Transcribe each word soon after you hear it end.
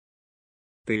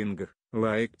Think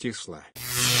like Tesla.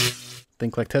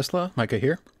 Think like Tesla, Micah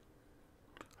here.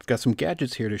 I've got some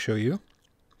gadgets here to show you.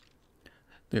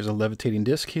 There's a levitating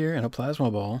disc here and a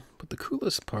plasma ball, but the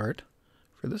coolest part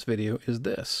for this video is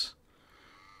this.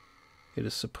 It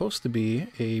is supposed to be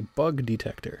a bug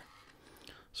detector.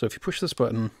 So if you push this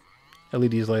button,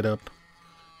 LEDs light up.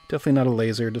 Definitely not a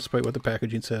laser, despite what the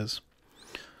packaging says.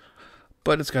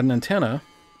 But it's got an antenna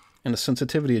and a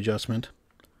sensitivity adjustment.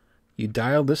 You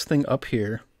dial this thing up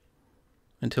here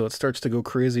until it starts to go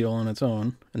crazy all on its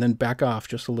own, and then back off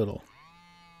just a little.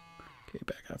 Okay,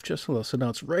 back off just a little. So now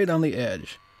it's right on the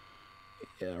edge.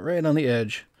 Yeah, right on the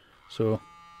edge. So,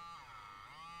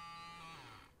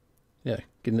 yeah,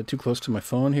 getting it too close to my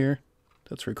phone here.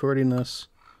 That's recording this.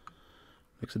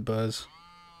 Makes it buzz.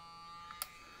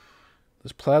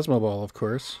 This plasma ball, of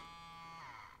course,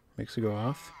 makes it go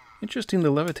off. Interesting, the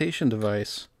levitation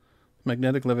device,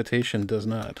 magnetic levitation, does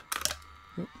not.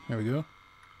 Oh, there we go.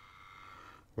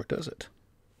 Or does it?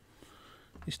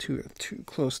 These two are too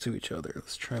close to each other.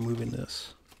 Let's try moving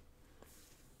this.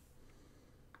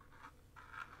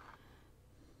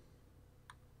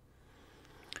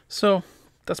 So,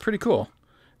 that's pretty cool.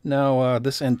 Now,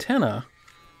 this antenna,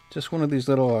 just one of these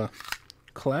little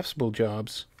collapsible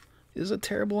jobs, is a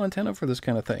terrible antenna for this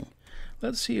kind of thing.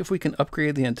 Let's see if we can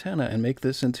upgrade the antenna and make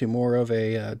this into more of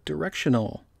a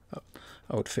directional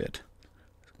outfit.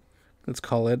 Let's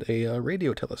call it a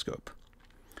radio telescope.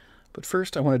 But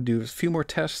first I want to do a few more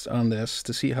tests on this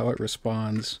to see how it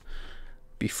responds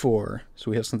before, so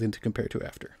we have something to compare to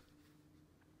after.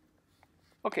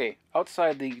 Okay,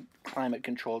 outside the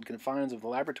climate-controlled confines of the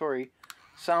laboratory,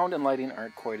 sound and lighting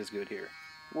aren't quite as good here.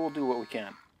 We'll do what we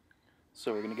can.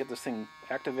 So we're going to get this thing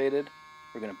activated.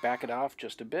 We're going to back it off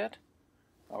just a bit.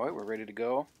 Alright, we're ready to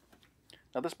go.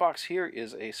 Now this box here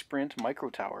is a Sprint micro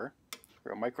tower,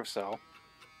 or a microcell.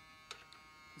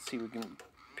 Let's see if we can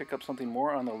pick up something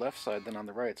more on the left side than on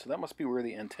the right. So that must be where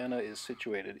the antenna is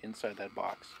situated inside that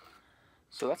box.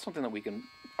 So that's something that we can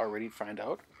already find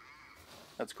out.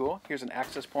 That's cool. Here's an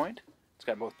access point. It's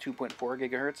got both 2.4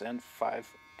 gigahertz and 5.8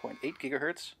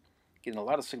 gigahertz. Getting a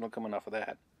lot of signal coming off of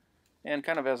that. And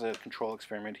kind of as a control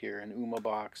experiment here, an UMA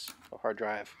box, a hard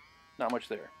drive, not much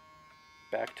there.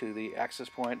 Back to the access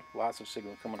point, lots of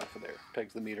signal coming off of there.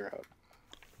 Pegs the meter out.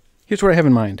 Here's what I have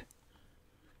in mind.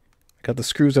 I got the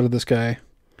screws out of this guy,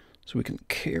 so we can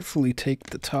carefully take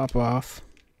the top off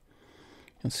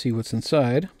and see what's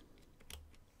inside.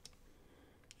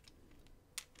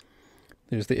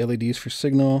 There's the LEDs for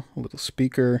signal, a little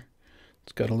speaker.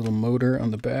 It's got a little motor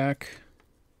on the back.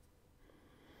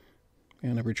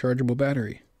 And a rechargeable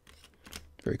battery.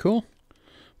 Very cool.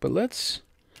 But looks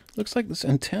like this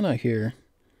antenna here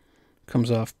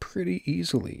comes off pretty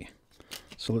easily.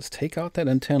 So let's take out that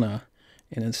antenna,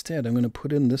 and instead I'm going to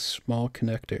put in this small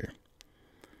connector.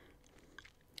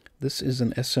 This is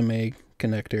an SMA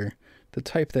connector, the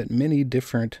type that many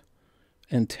different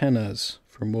antennas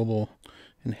for mobile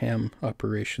and ham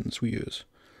operations we use.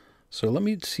 So let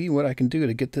me see what I can do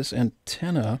to get this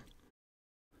antenna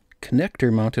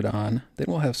connector mounted on. Then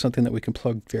we'll have something that we can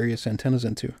plug various antennas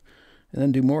into and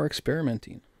then do more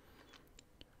experimenting.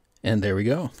 And there we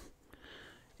go.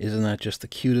 Isn't that just the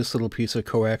cutest little piece of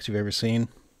coax you've ever seen?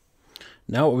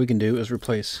 Now what we can do is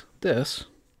replace this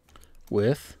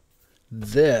with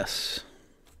this.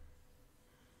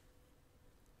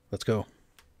 Let's go.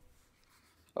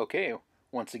 Okay,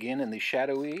 once again in the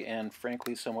shadowy and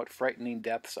frankly somewhat frightening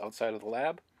depths outside of the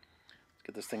lab. Let's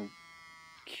get this thing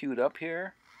queued up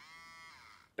here.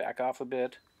 Back off a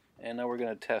bit, and now we're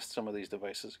going to test some of these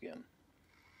devices again.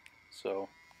 So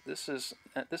this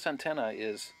antenna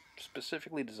is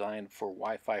specifically designed for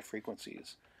Wi-Fi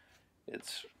frequencies.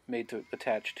 It's made to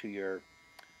attach to your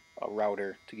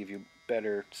router to give you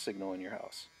better signal in your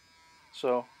house.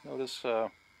 So notice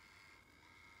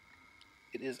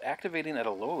it is activating at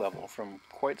a low level from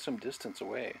quite some distance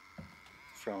away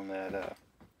from that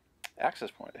access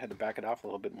point. I had to back it off a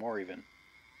little bit more even.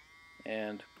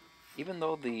 And even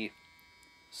though the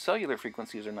cellular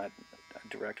frequencies are not a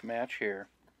direct match here,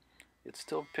 it's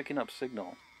still picking up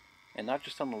signal, and not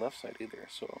just on the left side either.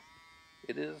 So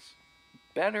it is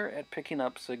better at picking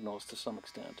up signals to some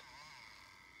extent,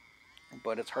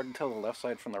 but it's hard to tell the left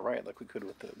side from the right like we could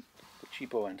with the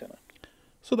cheapo antenna.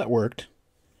 So that worked.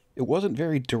 It wasn't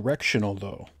very directional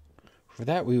though. For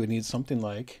that we would need something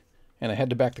like, and I had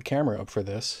to back the camera up for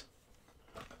this,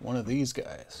 one of these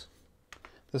guys.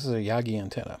 This is a Yagi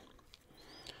antenna.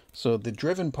 So the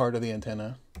driven part of the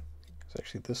antenna is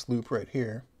actually this loop right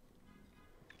here.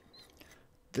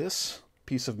 This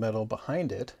piece of metal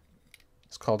behind it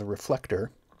is called a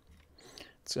reflector.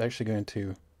 It's actually going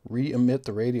to re-emit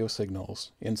the radio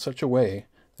signals in such a way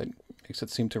that makes it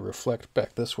seem to reflect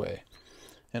back this way.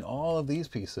 And all of these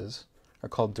pieces are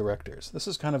called directors. This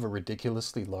is kind of a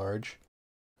ridiculously large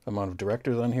amount of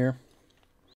directors on here,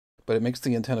 but it makes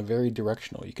the antenna very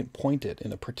directional. You can point it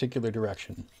in a particular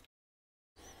direction.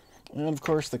 And of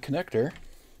course the connector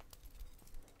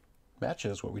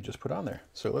matches what we just put on there.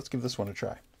 So let's give this one a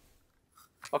try.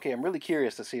 Okay, I'm really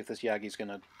curious to see if this Yagi's going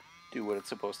to do what it's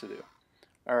supposed to do.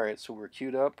 Alright, so we're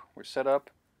queued up, we're set up,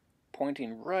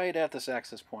 pointing right at this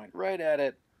access point, right at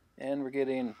it, and we're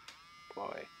getting,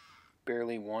 boy,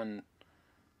 barely one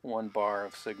bar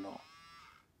of signal.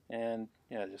 And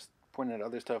yeah, just pointing at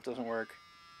other stuff doesn't work.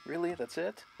 Really? That's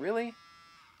it? Really?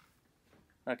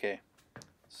 Okay,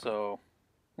 so,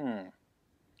 if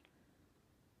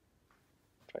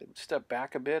I step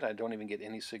back a bit, I don't even get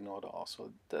any signal at all.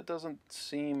 So that doesn't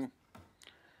seem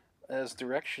as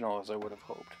directional as I would have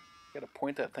hoped. Got to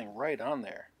point that thing right on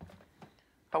there.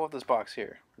 How about this box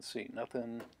here? Let's see.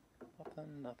 Nothing.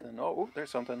 Oh, there's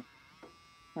something.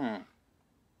 Well,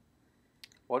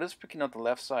 it is picking up the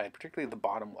left side, particularly the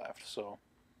bottom left. So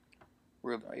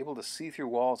we're able to see through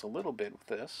walls a little bit with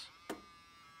this.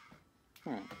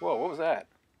 Whoa, what was that?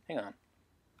 Hang on.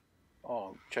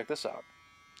 Oh, check this out.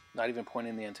 Not even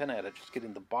pointing the antenna at it, just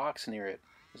getting the box near it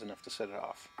is enough to set it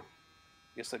off. I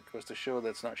guess that goes to show that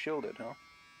it's not shielded, huh?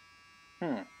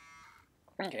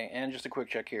 Okay, and just a quick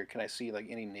check here. Can I see like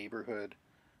any neighborhood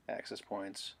access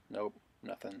points? Nope,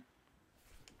 nothing.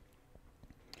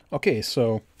 Okay,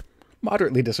 so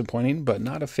moderately disappointing, but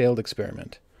not a failed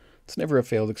experiment. It's never a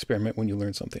failed experiment when you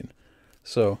learn something.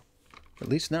 So at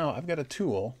least now I've got a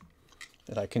tool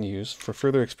that I can use for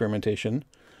further experimentation.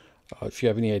 If you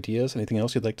have any ideas, anything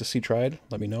else you'd like to see tried,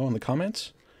 let me know in the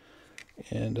comments.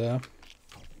 And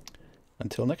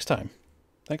until next time,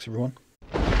 thanks everyone.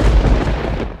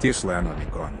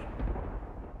 Tislanamikon.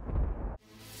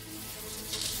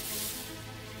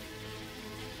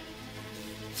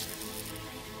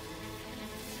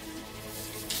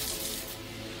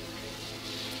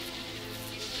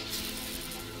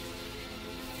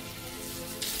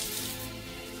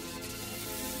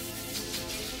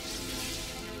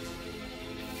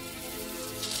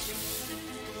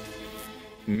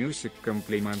 Music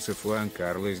compliments of Juan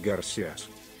Carlos Garcia.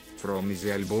 From his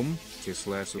album,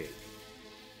 Sunnyvale CA.